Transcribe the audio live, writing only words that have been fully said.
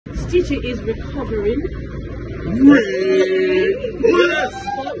Stichie is recovering. Yes.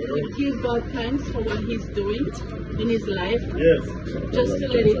 But we give God thanks for what He's doing in his life. Yes. Just to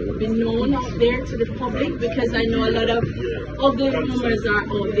let it be known out there to the public, because I know a lot of ugly rumors are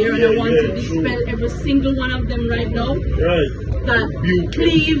out there, and I want to dispel every single one of them right now. Right. That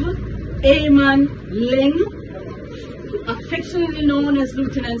Cleve Amon Ling, affectionately known as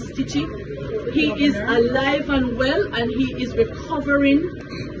Lieutenant Stichie, he is alive and well, and he is recovering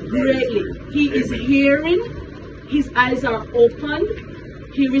greatly. He is hearing, his eyes are open,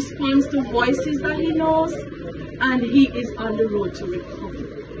 he responds to voices that he knows, and he is on the road to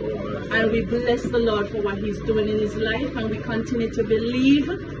recovery. And we bless the Lord for what he's doing in his life, and we continue to believe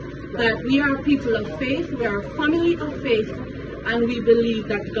that we are people of faith, we are a family of faith, and we believe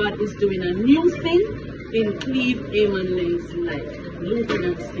that God is doing a new thing in Cleve Amon Ling's life.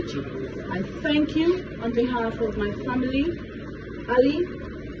 Lieutenant Stichie, I thank you on behalf of my family, Ali,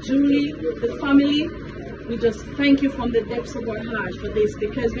 Julie, the family. We just thank you from the depths of our heart for this,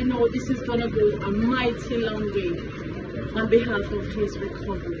 because we know this is going to go a mighty long way on behalf of his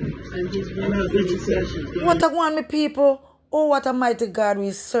recovery and his rehabilitation. What a one, me people. Oh, what a mighty God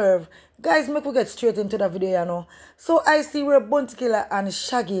we serve. Guys, make we get straight into the video, you know. So I see where Killa and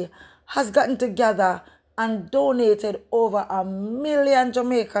Shaggy has gotten together and donated over $1 million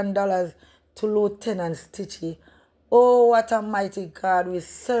Jamaican dollars to Lieutenant Stichie. Oh, what a mighty God we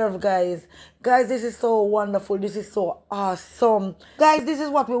serve, guys. Guys, this is so wonderful. This is so awesome. Guys, this is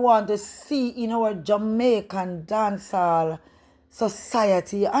what we want to see in our Jamaican dancehall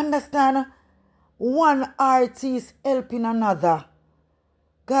society. Understand? One artist helping another.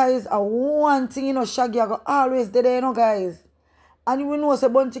 Guys, one thing, you know, Shaggy I go always there, you know, guys. And we know say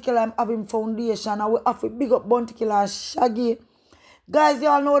Killa I'm having foundation, and we have to big up Killa and Shaggy. Guys, you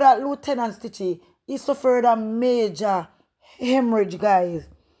all know that Lieutenant Stichie, he suffered a major hemorrhage, guys.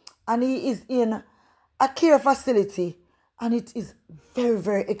 And he is in a care facility, and it is very,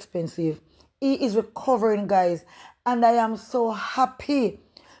 very expensive. He is recovering, guys. And I am so happy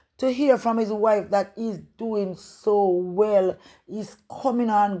to hear from his wife that he's doing so well. He's coming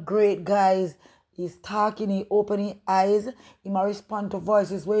on great, guys. He's talking, he opening eyes. He might respond to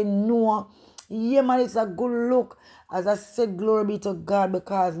voices where no. Yeah, man, it's a good look. As I said, glory be to God,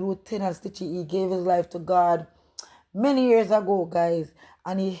 because Lieutenant Stichie, he gave his life to God many years ago, guys.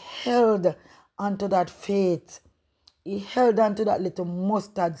 And he held onto that faith. He held onto that little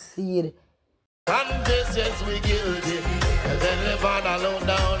mustard seed. Confess, yes, we guilty. And then live on alone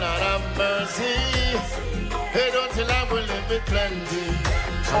down and have mercy. Hey, don't tell I will live with plenty.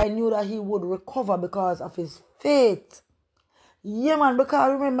 I knew that he would recover because of his faith. Yeah, man,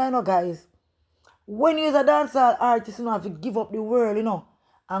 because remember, you know, guys, when you're a dancehall artist, you know, have to give up the world, you know,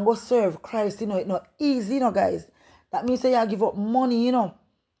 and go serve Christ, you know, it's not easy, you know, guys. That means say you give up money, you know.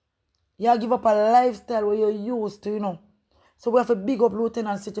 You give up a lifestyle where you're used to, you know. So we have to big up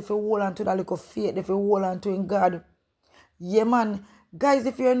Lieutenant Stichie if you hold on to that little faith, if you hold on to in God. Yeah, man. Guys,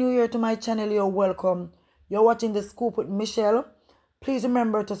 if you're new here to my channel, you're welcome. You're watching The Scoop with Michelle. Please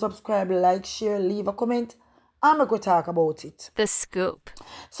remember to subscribe, like, share, leave a comment, and we could talk about it. The Scoop.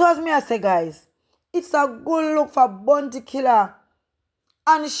 So as me I say, guys, it's a good look for Killa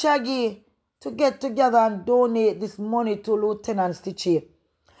and Shaggy to get together and donate this money to Lieutenant Stichie.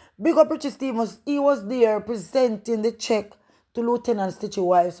 Big up Richie Stevens, he was there presenting the check to Lieutenant Stichie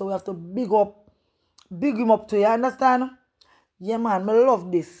wife. So we have to big him up to you, understand? Yeah, man, I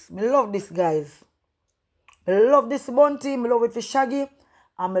love this. I love this, guys. I love this Bunty, I love it for Shaggy,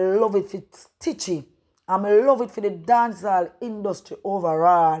 and I love it for Stichie, and I love it for the dancehall industry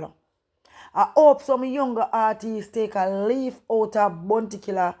overall. I hope some younger artists take a leaf out of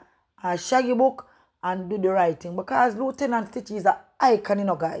Killa and Shaggy book and do the right thing, because Lieutenant Stichie is an icon, you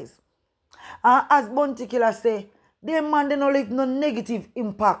know, guys. And as Killa say, them man they don't leave no negative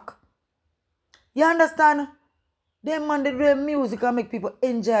impact. You understand? Them man they do their music and make people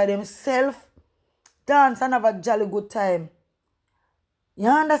enjoy themselves, dance and have a jolly good time. You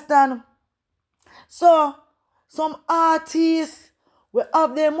understand? So, some artists will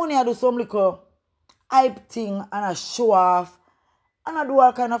have their money and do some little hype thing and a show off and I do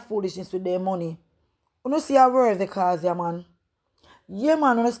all kind of foolishness with their money. You know, see how worth the cause, yeah, man. Yeah,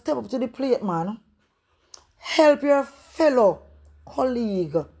 man, when you step up to the plate, man, help your fellow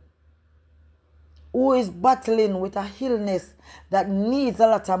colleague who is battling with a illness that needs a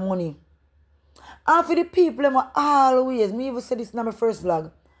lot of money. And for the people, them always, me even said this in my first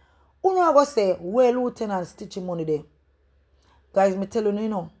vlog, who know I go say, where Lieutenant Stichie money there? Guys, me tell you, you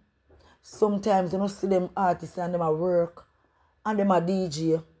know, sometimes you don't see them artists and them at work, and them a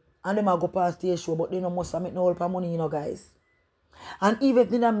DJ, and them a go past stage show, but they don't must make no help of money, you know, guys. And even if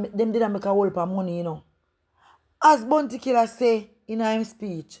them didn't make a whole lot of money, you know. As Bounty Killa say in his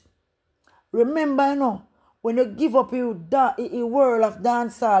speech, remember, you know, when you give up your world of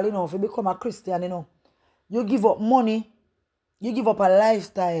dancehall, you know, if you become a Christian, you know, you give up money, you give up a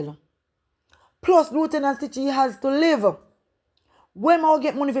lifestyle. Plus, Lieutenant Stichie has to live. When I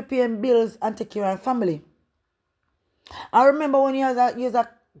get money for paying bills and take care of your family. I remember when you're a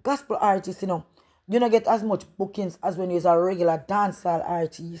gospel artist, you know, you don't get as much bookings as when you're a regular dancehall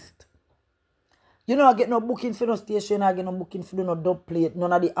artist. You don't get no bookings for no station, you don't get no bookings for no dub plate,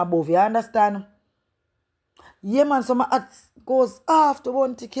 none of the above, you understand? Yeah, man, some acts goes after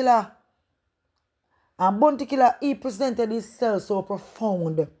Bounty Killa. And Bounty Killa, he presented himself so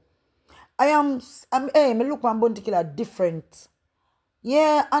profound. I look on Bounty Killa different.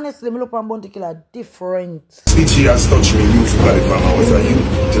 Yeah, honestly, I look on Bounty Killa different. Stichie has touched me musically from I was a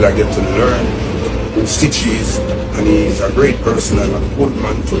youth till I get to learn who Stichie is, and he is a great person and a good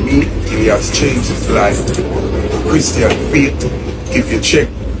man to me. He has changed his life to Christian faith. If you check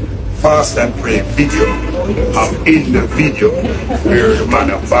Fast and Pray video, I'm in the video where the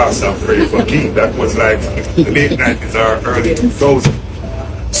man of Fast and Pray for King. That was like the late 90s or early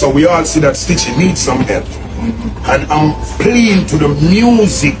 2000s. So we all see that Stichie needs some help. And I'm playing to the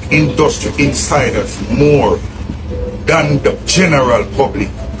music industry insiders more than the general public,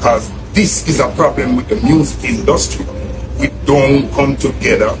 because this is a problem with the music industry. We don't come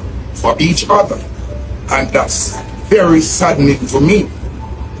together for each other, and that's very saddening to me.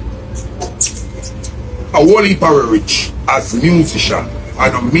 A whole heap of rich as musician,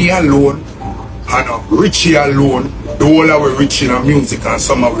 and me alone, and Richie alone. The whole of we rich in our music and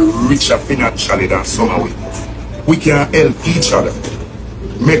some of we richer financially than some of we can help each other.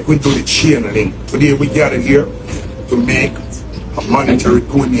 Make we do the chain link. Today we gather here to make a monetary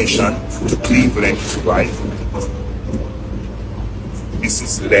donation to Cleveland's wife,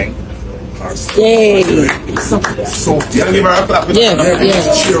 Mrs. Leng. Yay! So yeah, give her a clap. Cheer her.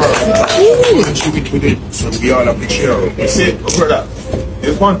 So we all have to cheer her. You see, brother,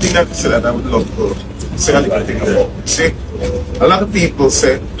 there's one thing that you said that I would love to say a little thing about. See, a lot of people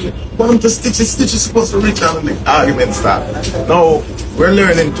say, well, the Stichie is supposed to reach out and the argument start. Now, we're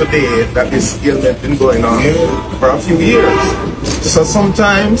learning today that this ailment been going on for a few years. So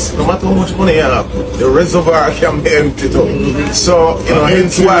sometimes, no matter how much money you have, the reservoir can be emptied out. So, you know,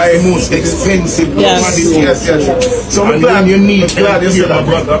 hence why the most expensive commodity. Yes. So I'm glad you need to hear that,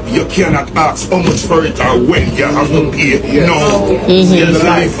 brother. You cannot ask how much for it or when you have to pay. No. It's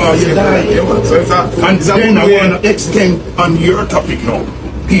life or you die. And then I want to extend on your topic now.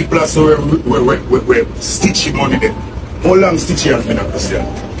 People are so we're Stichie money there. How long Stichie has been a Christian?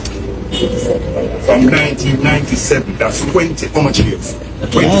 From 1997, that's 20, how much years?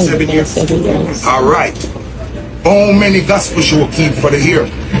 27 years? Alright. How many gospel show keep for the year?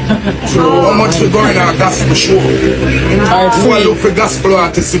 How much we going on a gospel show? Who are look for gospel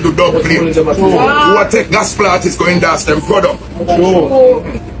artists to do dub play? Who are take gospel artists going dance them product?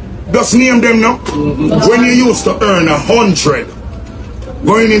 Just name them now. When you used to earn 100,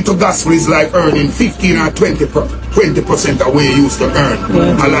 going into gospel is like earning 15 or 20% of where you used to earn.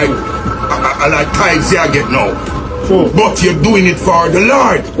 I like tithes you get now. But you're doing it for the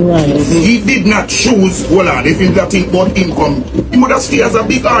Lord. He did not choose, hold on, if you think about income, he would have stayed as a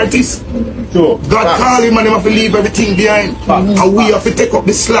big artist. God call him and he have to leave everything behind. And we have to take up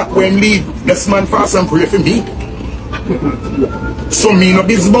the slack when leave. This man fast and pray for me. So me no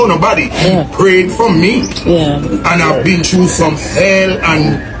business about nobody. He prayed for me. And I've been through some hell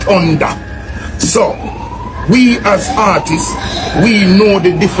and thunder. So we as artists, we know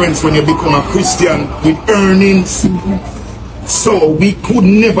the difference when you become a Christian with earnings. So we could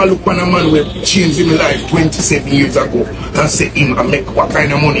never look on a man who changed his life 27 years ago and say him and make what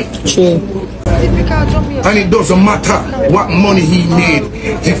kind of money. And it doesn't matter what money he made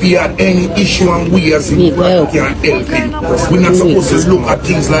if he had any issue and we as him can help him. We're not supposed to look at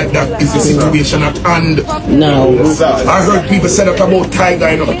things like that. Is the situation at hand? No. I heard people say that about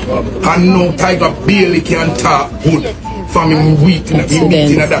Tiger, you know, and no Tiger barely can talk good from him meeting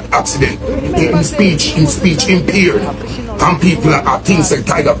that accident. In speech impaired. And people are things like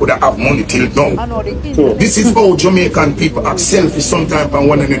Tiger could have money till now. This is how Jamaican people are selfish sometimes and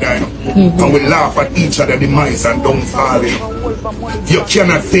one another, you know? And we laugh at each other demise and downfall. You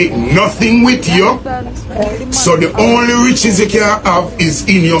cannot take nothing with you. So the only riches you can have is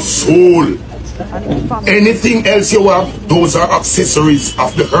in your soul. Anything else you have, those are accessories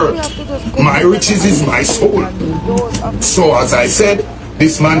of the earth. My riches is my soul. So as I said,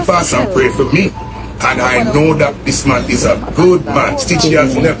 this man fast and pray for me. And I know that this man is a good man. Stichie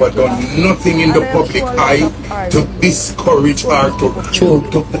has never done nothing in the public eye to discourage or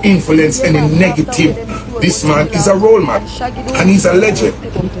to influence any negative. This man is a role man. And he's a legend.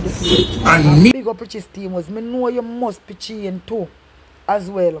 And me... Big up Richie's team was, me know you must pitch in too as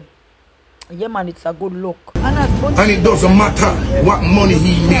well. Yeah man, it's a good look. And it doesn't matter what money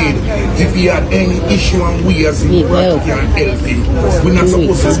he made. If he had any issue and we as him work can help him. We're not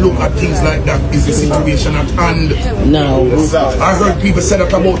supposed to look at things like that. Is the situation at hand? No. I heard people say that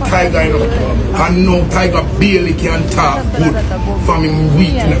about Tiger, you know. And no, Tiger barely can talk good from him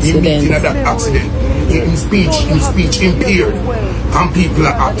weak in meeting at that accident. In speech impaired. And people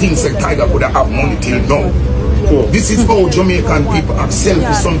are things like Tiger could have money till now. This is how Jamaican people act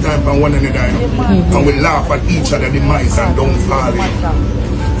selfish sometimes on one another, you know? And we laugh at each other demise and don't fall.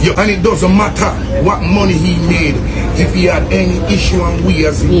 And it doesn't matter what money he made. If he had any issue and we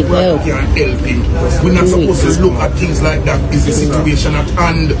as him work can help him. We're not supposed to look at things like that. Is the situation at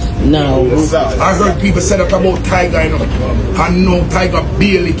hand? No. I heard people say that about Tiger, you know. And no, Tiger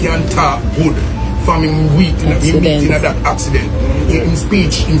barely can talk good from him weak in meeting at that accident. In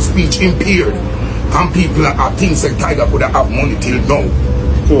speech impaired. And people are things like Tiger could have money till now.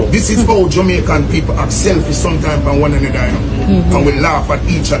 This is how Jamaican people act selfish sometimes on one another, you know? And we laugh at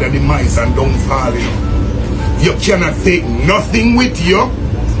each other demise and don't fall, you know? You cannot take nothing with you.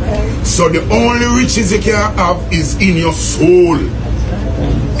 So the only riches you can have is in your soul.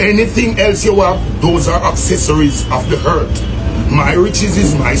 Anything else you have, those are accessories of the earth. My riches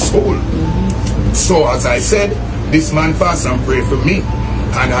is my soul. So as I said, this man fast and pray for me.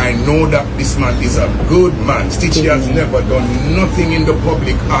 And I know that this man is a good man. Stichie has never done nothing in the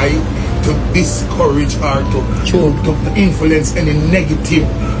public eye to discourage or to influence any negative.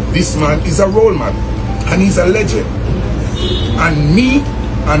 This man is a role man. And he's a legend. And me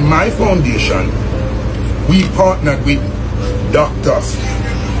and my foundation, we partnered with Dr.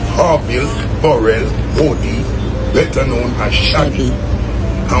 Harville Burrell Bodie, better known as Shaggy.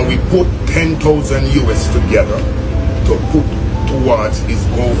 And we put 10,000 US together to put towards his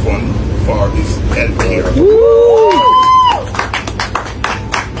GoFund for his health care.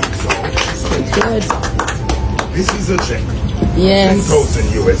 Good. This is a check. Yes.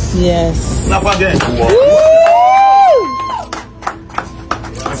 10,000 US. Yes. Snap again.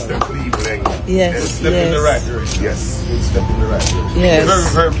 Mr. Cleveland. Yes. Step in the right direction. Yes. Step in the right direction.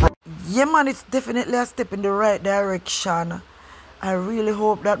 Yes. Very, very Yeah man, it's definitely a step in the right direction. I really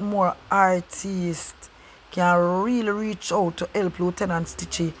hope that more artists can really reach out to help Lieutenant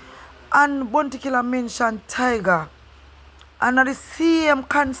Stichie. And Bounty Killa mentioned Tiger. And at the same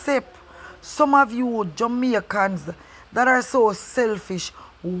concept, some of you Jamaicans that are so selfish,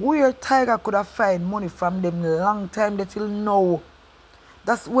 where Tiger could have found money from them long time that till now.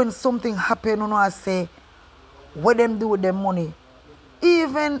 That's when something happen, you know, I say, what them do with them money.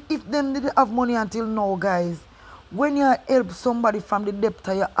 Even if them didn't have money until now, guys, when you help somebody from the depth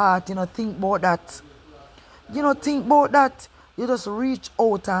of your heart, you know, think about that. You know, think about that. You just reach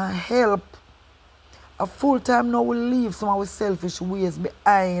out and help. A full time now will leave some of our selfish ways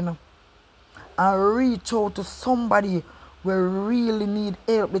behind and reach out to somebody who really need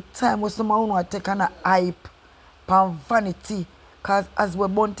help. The time where someone want to take on a hype and vanity. Because as we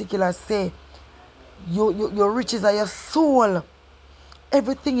Bounty Killa say, your riches are your soul.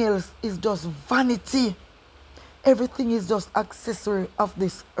 Everything else is just vanity. Everything is just accessory of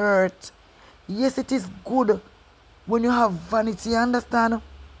this earth. Yes, it is good when you have vanity, you understand?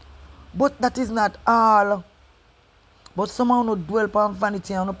 But that is not all. But somehow no dwell upon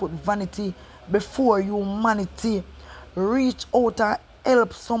vanity and no put vanity before humanity. Reach out and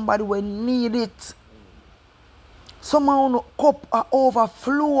help somebody when need it. Somehow no cup are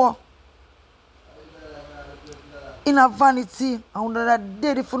overflow in a vanity and that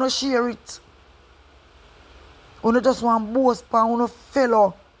dead if you no share it. You just want to boast upon your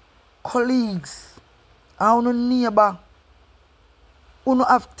fellow colleagues and your neighbor. You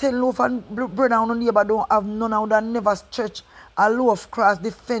have 10 loaf and brother and your neighbor don't have none of that never stretch a loaf cross the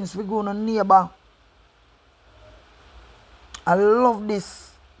fence we go on a neighbor. I love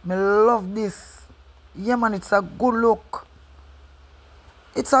this. I love this. Yeah man, it's a good look.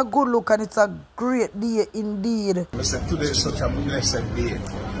 It's a good look and it's a great day indeed. I said today is such a blessed day.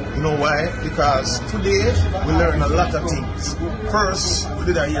 You know why? Because today we learn a lot of things. First, we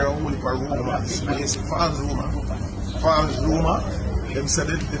did hear a whole heap of rumors. It's false rumor. False rumor. Them said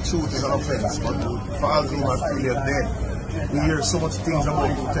that the truth is an offense, but false rumor really are dead. We hear so much things about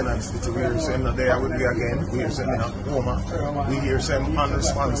Lieutenant Stichie. We hear saying that there will be again. We hear saying in a coma. We hear saying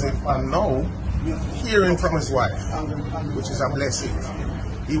unresponsive. And now, hearing from his wife, which is a blessing.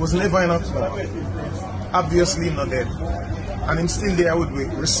 He was never in a coma. Obviously not dead. And him still there with me,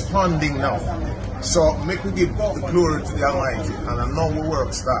 responding now. So make we give the glory to the Almighty, and I know we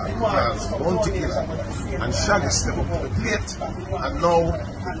work start because Bounty Killa and Shaggy step up to the plate, and now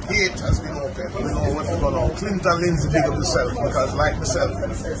gate has been open. We know what's going on. Clinton Lindsay big up yourself because like myself,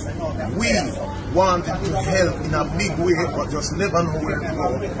 we wanted to help in a big way, but just never know where to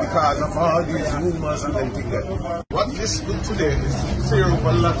go because of all these rumors and them things. What this do today is clear up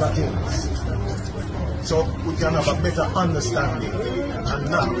a lot of things, so we can have a better understanding and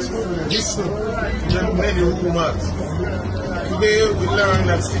not listen to many rumors. Today we learned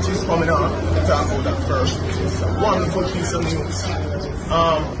that Stichie is coming on. We talk about that first. It's a wonderful piece of news.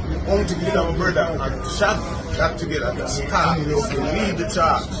 Bounty Killa, my brother, and Shaggy got together to start to lead the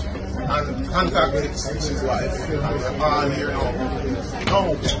charge and contact with Stichie's wife. And we're all here now.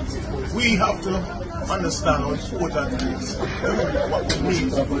 Now, we have to understand how important it is. What we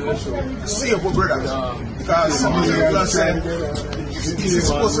need to save our brothers. Because some people are saying, he's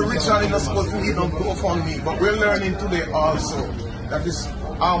supposed to reach out, he's not supposed to need no GoFundMe. But we're learning today also that it's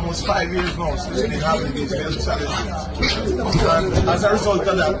almost 5 years now since we've been having these health challenges. And as a result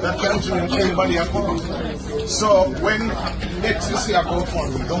of that, that can join anybody at home. So when next you see a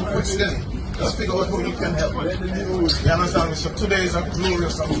GoFundMe, don't put still. Just figure out how you can help. You understand me? So today is a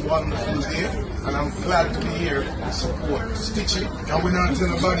glorious and wonderful day, and I'm glad to be here to support Stichie. And we're not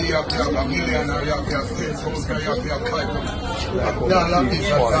telling nobody you have to have $1 million or you have to have 10,000 or you have to have $5 $1 is a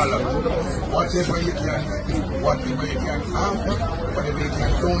dollar. Whatever you can do, whatever you can have, whatever you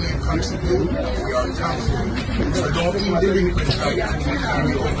can donate, contribute, we are thankful. So don't even delinquent like that.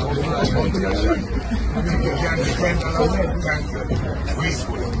 You can depend on us, thank you.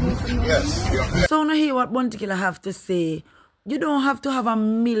 Gracefully. Yes. So now hear what Bounty Killa have to say. You don't have to have $1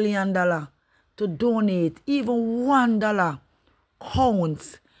 million to donate. Even $1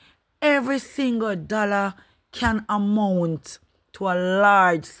 counts. Every single dollar can amount to a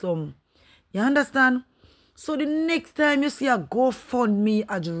large sum. You understand? So the next time you see a GoFundMe,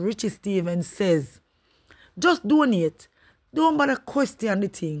 as Richie Stevens says, just donate. Don't bother question the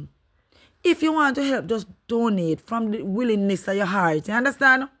thing. If you want to help, just donate from the willingness of your heart. You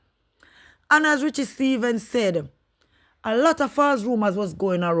understand? And as Richie Stevens said, a lot of false rumors was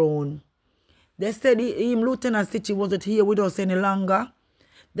going around. They said Lieutenant Stichie wasn't here with us any longer.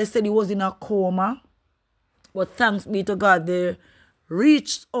 They said he was in a coma. But thanks be to God, they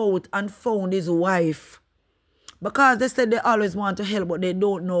reached out and found his wife. Because they said they always want to help, but they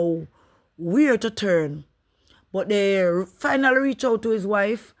don't know where to turn. But they finally reached out to his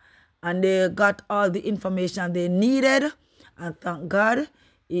wife, and they got all the information they needed. And thank God,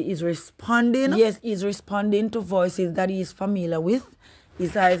 he is responding. Yes, he's responding to voices that he is familiar with.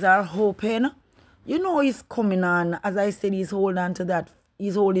 His eyes are open. You know he's coming on. As I said, he's holding on to that.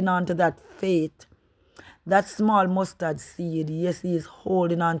 He's holding on to that faith. That small mustard seed. Yes, he is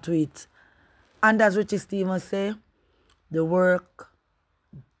holding on to it. And as Richie Stevens say, the work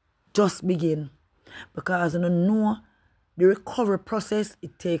just begin. Because you know the recovery process,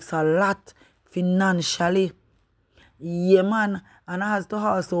 it takes a lot financially. Yeah, man. And I has to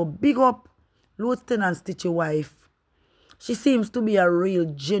also big up Lieutenant Stichie's wife. She seems to be a real,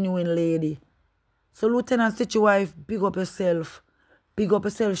 genuine lady. So Lieutenant Stichie's wife, big up yourself. Big up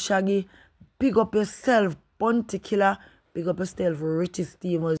yourself, Shaggy. Big up yourself, Bounty Killa. Big up yourself, Richie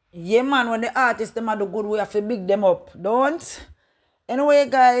Stevens. Yeah, man, when the artists them are the good, we have to big them up. Don't? Anyway,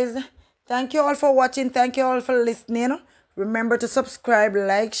 guys, thank you all for watching. Thank you all for listening. Remember to subscribe,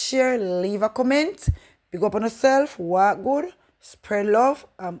 like, share, leave a comment. Big up on yourself. Work good. Spread love.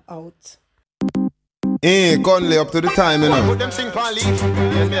 I'm out. Hey, Conley, up to the time, you know. Put them sing pan leaf.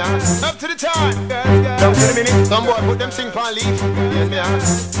 Yes, me ask. Up to the time. Down to the minute. Some boy put them sing pan leaf. Yes, me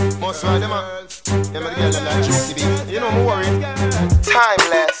ask. Most of them are. Them are the girls that like juicy beef. You know, I'm worried.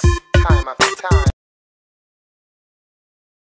 Timeless. Time after time.